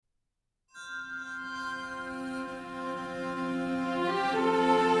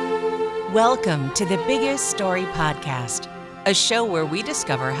Welcome to the Biggest Story Podcast, a show where we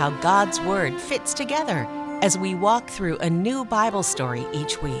discover how God's Word fits together as we walk through a new Bible story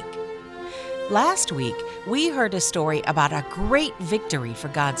each week. Last week, we heard a story about a great victory for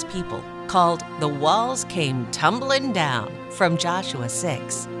God's people called "The Walls Came Tumbling Down" from Joshua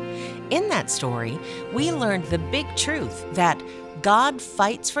 6. In that story, we learned the big truth that God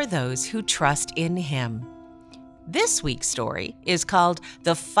fights for those who trust in Him. This week's story is called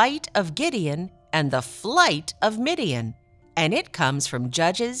 "The Fight of Gideon and the Flight of Midian," and it comes from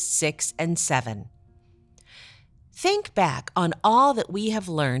Judges 6 and 7. Think back on all that we have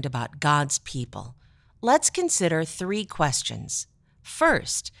learned about God's people. Let's consider 3 questions.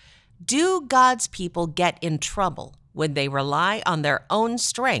 First, do God's people get in trouble when they rely on their own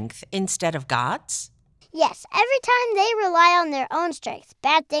strength instead of God's? Yes, every time they rely on their own strength,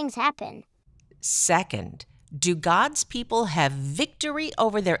 bad things happen. Second, do God's people have victory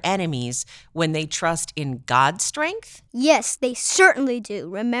over their enemies when they trust in God's strength? Yes, they certainly do.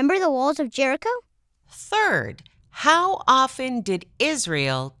 Remember the walls of Jericho? Third, how often did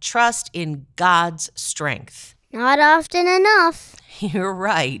Israel trust in God's strength? Not often enough. You're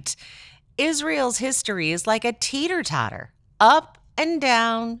right. Israel's history is like a teeter-totter, up and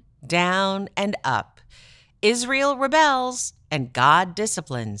down, down and up. Israel rebels, and God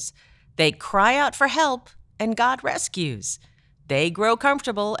disciplines. They cry out for help, and God rescues. They grow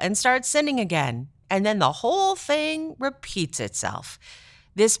comfortable and start sinning again, and then the whole thing repeats itself.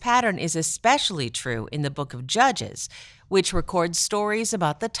 This pattern is especially true in the book of Judges, which records stories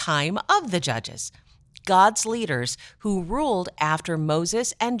about the time of the judges, God's leaders who ruled after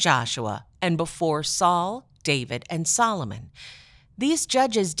Moses and Joshua and before Saul, David, and Solomon. These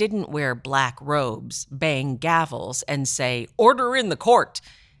judges didn't wear black robes, bang gavels, and say, "Order in the court."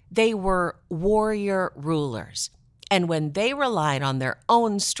 They were warrior rulers, and when they relied on their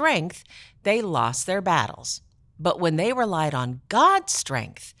own strength, they lost their battles. But when they relied on God's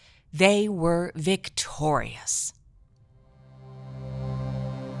strength, they were victorious.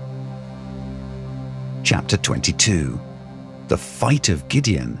 Chapter 22, The Fight of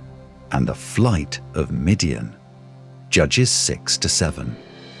Gideon and the Flight of Midian. Judges 6 to 7.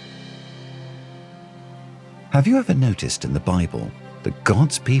 Have you ever noticed in the Bible that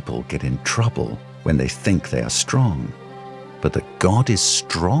God's people get in trouble when they think they are strong, but that God is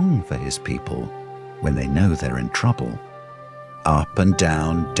strong for His people when they know they're in trouble? Up and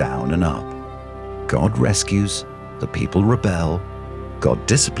down, down and up. God rescues, the people rebel. God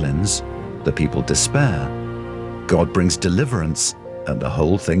disciplines, the people despair. God brings deliverance, and the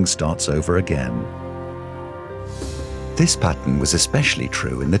whole thing starts over again. This pattern was especially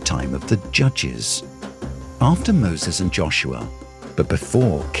true in the time of the Judges. After Moses and Joshua, but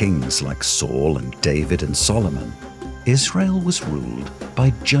before kings like Saul and David and Solomon, Israel was ruled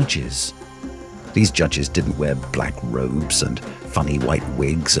by judges. These judges didn't wear black robes and funny white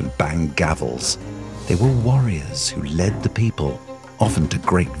wigs and bang gavels. They were warriors who led the people, often to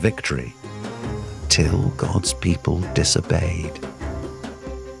great victory, till God's people disobeyed.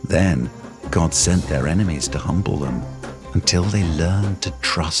 Then God sent their enemies to humble them until they learned to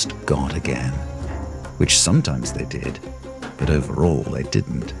trust God again, which sometimes they did, but overall they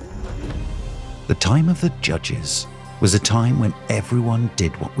didn't. The time of the Judges was a time when everyone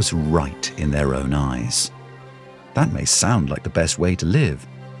did what was right in their own eyes. That may sound like the best way to live,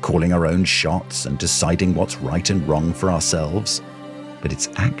 calling our own shots and deciding what's right and wrong for ourselves, but it's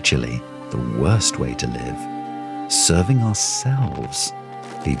actually the worst way to live. Serving ourselves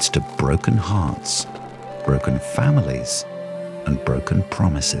leads to broken hearts, broken families, and broken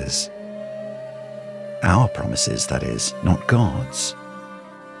promises. Our promises, that is, not God's.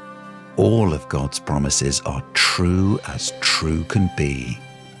 All of God's promises are true as true can be.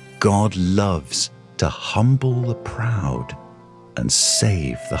 God loves to humble the proud and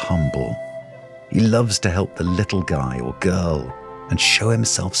save the humble. He loves to help the little guy or girl and show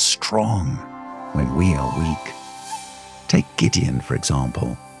Himself strong when we are weak. Take Gideon, for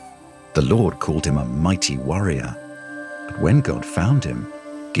example. The Lord called him a mighty warrior, but when God found him,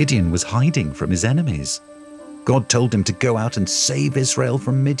 Gideon was hiding from his enemies. God told him to go out and save Israel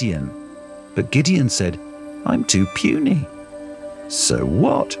from Midian. But Gideon said, "I'm too puny." "So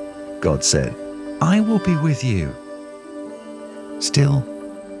what?" God said. "I will be with you." Still,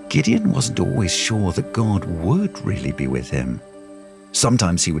 Gideon wasn't always sure that God would really be with him.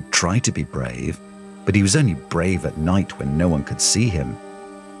 Sometimes he would try to be brave, but he was only brave at night when no one could see him.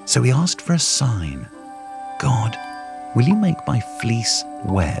 So he asked for a sign. "God, will you make my fleece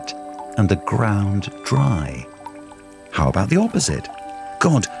wet and the ground dry?" How about the opposite?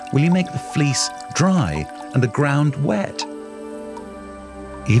 "God, will you make the fleece dry and the ground wet?"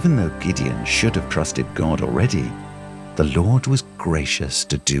 Even though Gideon should have trusted God already, the Lord was gracious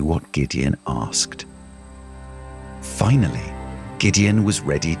to do what Gideon asked. Finally, Gideon was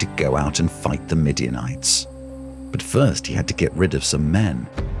ready to go out and fight the Midianites. But first he had to get rid of some men.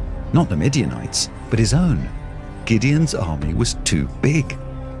 Not the Midianites, but his own. Gideon's army was too big,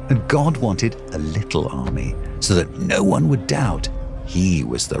 and God wanted a little army so that no one would doubt he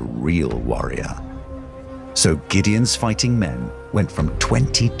was the real warrior. So Gideon's fighting men went from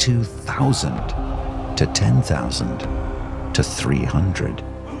 22,000 to 10,000 to 300.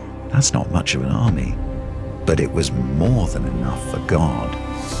 That's not much of an army, but it was more than enough for God.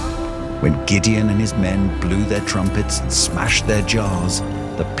 When Gideon and his men blew their trumpets and smashed their jars,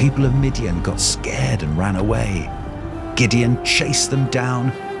 the people of Midian got scared and ran away. Gideon chased them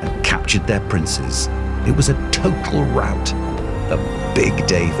down and captured their princes. It was a total rout. A big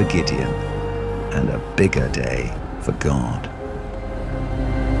day for Gideon and a bigger day for God.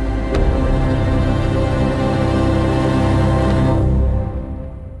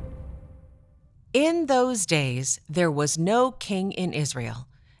 In those days, there was no king in Israel.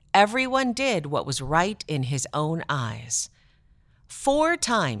 Everyone did what was right in his own eyes. 4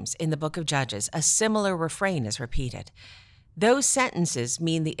 times in the book of Judges, a similar refrain is repeated. Those sentences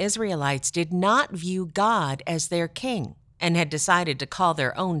mean the Israelites did not view God as their king and had decided to call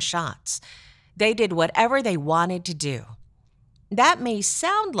their own shots. They did whatever they wanted to do. That may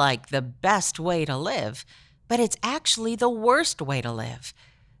sound like the best way to live, but it's actually the worst way to live.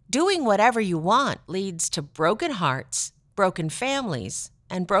 Doing whatever you want leads to broken hearts, broken families,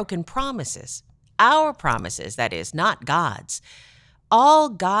 and broken promises. Our promises, that is, not God's. All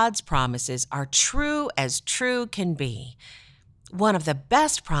God's promises are true as true can be. One of the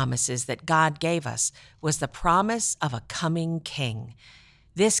best promises that God gave us was the promise of a coming king.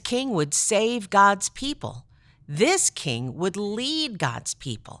 This king would save God's people. This king would lead God's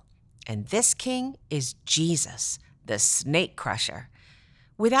people. And this king is Jesus, the snake crusher.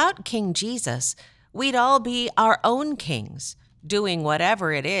 Without King Jesus, we'd all be our own kings, doing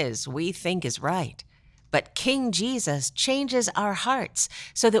whatever it is we think is right. But King Jesus changes our hearts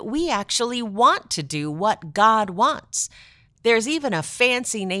so that we actually want to do what God wants. There's even a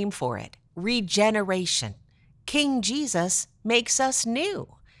fancy name for it, regeneration. King Jesus makes us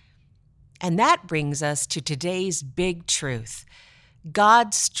new. And that brings us to today's big truth.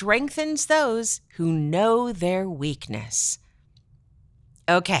 God strengthens those who know their weakness.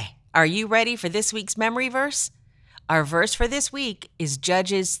 Okay, are you ready for this week's memory verse? Our verse for this week is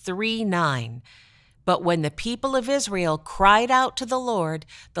Judges 3:9. But when the people of Israel cried out to the Lord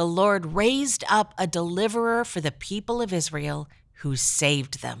raised up a deliverer for the people of Israel who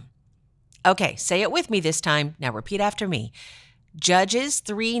saved them. Okay, say it with me this time. Now repeat after me. Judges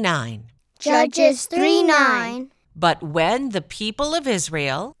 3:9. Judges 3:9. But when the people of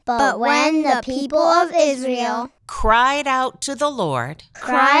Israel But when the people of Israel cried out to the Lord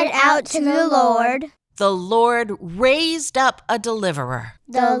the Lord raised up a deliverer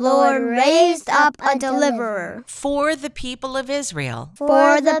the Lord raised up a deliverer for the people of Israel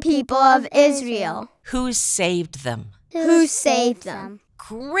for the people of Israel who saved them. who saved them.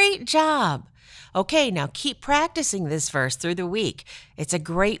 Great job. Okay, now keep practicing this verse through the week. It's a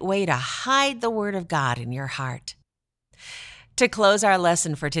great way to hide the Word of God in your heart. To close our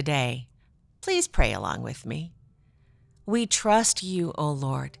lesson for today, please pray along with me. We trust you, O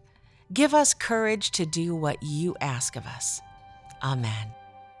Lord. Give us courage to do what you ask of us. Amen.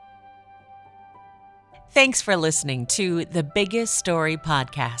 Thanks for listening to the Biggest Story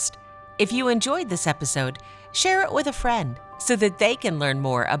podcast. If you enjoyed this episode, share it with a friend so that they can learn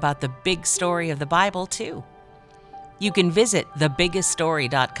more about the big story of the Bible too. You can visit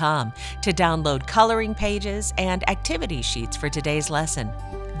thebiggeststory.com to download coloring pages and activity sheets for today's lesson.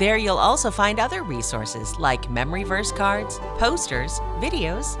 There you'll also find other resources like memory verse cards, posters,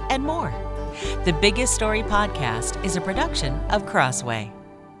 videos, and more. The Biggest Story podcast is a production of Crossway.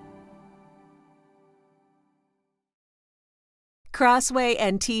 Crossway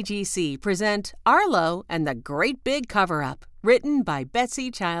and TGC present Arlo and the Great Big Cover-Up, written by Betsy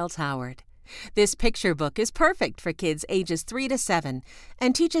Childs Howard. This picture book is perfect for kids ages 3 to 7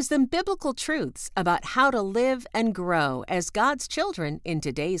 and teaches them biblical truths about how to live and grow as God's children in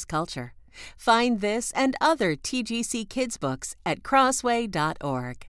today's culture. Find this and other TGC Kids books at crossway.org.